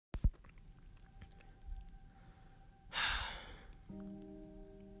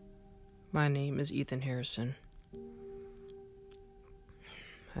My name is Ethan Harrison,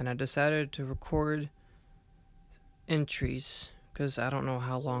 and I decided to record entries because I don't know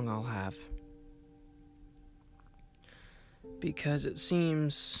how long I'll have. Because it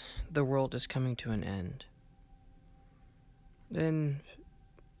seems the world is coming to an end. And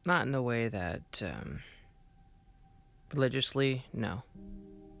not in the way that, religiously, no.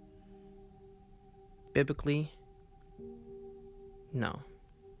 Biblically, no.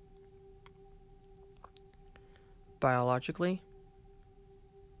 Biologically,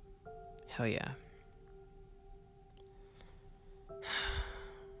 hell yeah.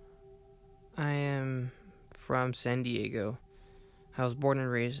 I am from San Diego. I was born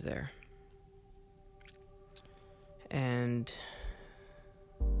and raised there. And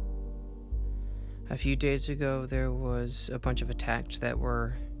a few days ago, there was a bunch of attacks that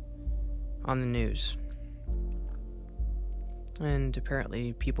were on the news. And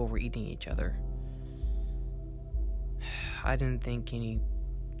apparently people were eating each other. I didn't think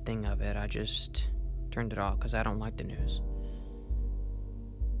anything of it. I just turned it off because I don't like the news.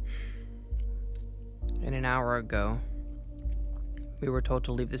 And an hour ago, we were told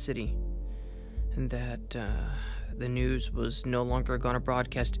to leave the city. And that the news was no longer going to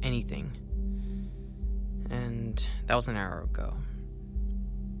broadcast anything. And that was an hour ago.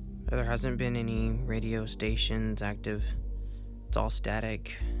 There hasn't been any radio stations active. It's all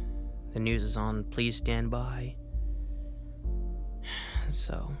static. The news is on please stand by.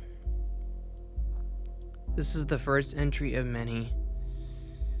 So, this is the first entry of many.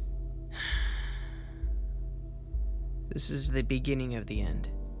 This is the beginning of the end.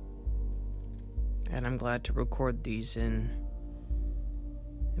 And I'm glad to record these in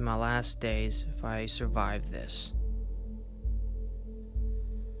my last days if I survive this.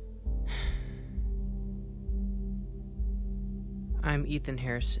 I'm Ethan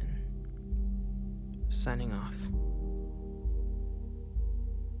Harrison, signing off.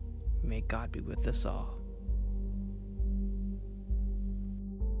 May God be with us all.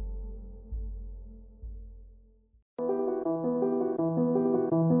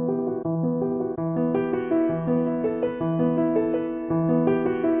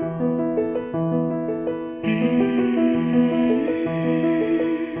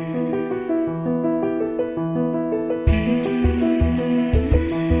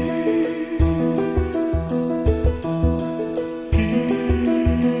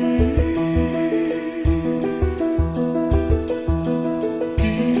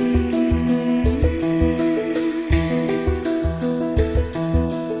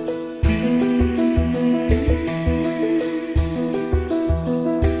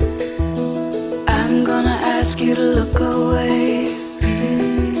 Ask you to look away.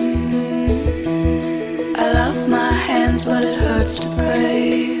 I love my hands, but it hurts to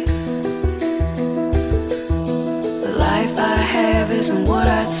pray. The life I have isn't what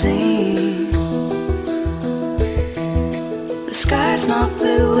I'd seen. The sky's not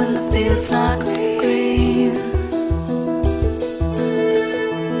blue and the field's not green.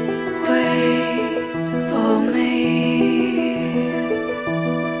 Wait for me.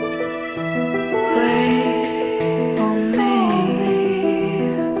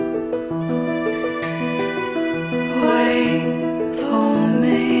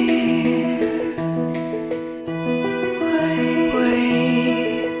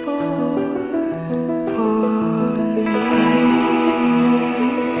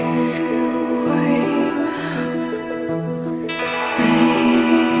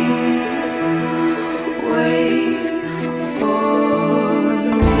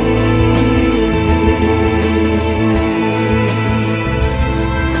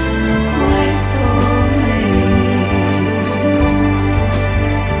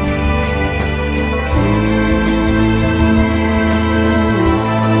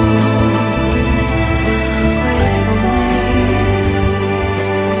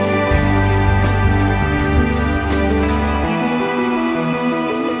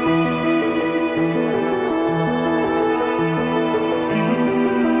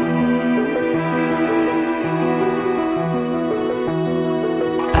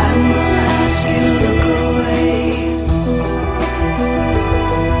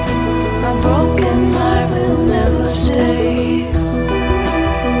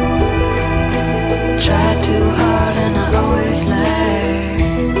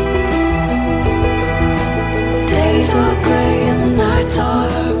 Days are grey and the nights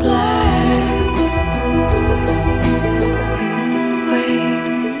are black. Wait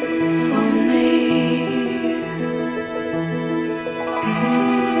for me.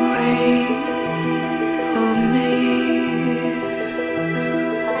 Wait.